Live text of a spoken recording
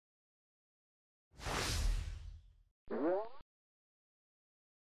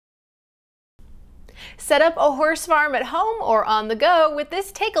Set up a horse farm at home or on the go with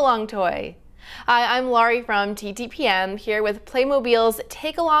this take-along toy. Hi, I'm Laurie from TTPM here with Playmobil's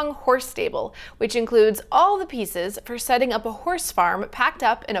Take-Along Horse Stable, which includes all the pieces for setting up a horse farm packed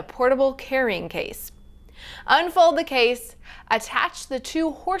up in a portable carrying case. Unfold the case, attach the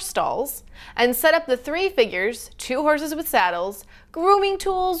 2 horse stalls, and set up the 3 figures, 2 horses with saddles, grooming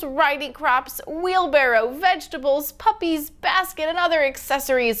tools, riding crops, wheelbarrow, vegetables, puppies, basket, and other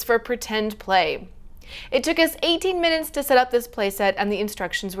accessories for pretend play. It took us 18 minutes to set up this playset, and the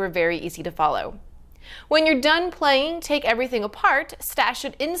instructions were very easy to follow. When you're done playing, take everything apart, stash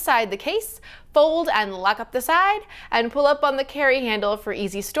it inside the case, fold and lock up the side, and pull up on the carry handle for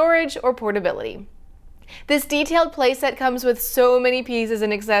easy storage or portability. This detailed playset comes with so many pieces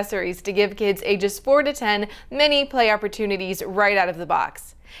and accessories to give kids ages 4 to 10 many play opportunities right out of the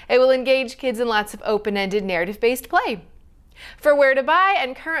box. It will engage kids in lots of open-ended narrative-based play. For where to buy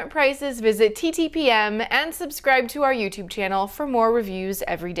and current prices, visit TTPM and subscribe to our YouTube channel for more reviews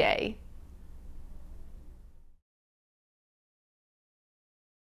every day.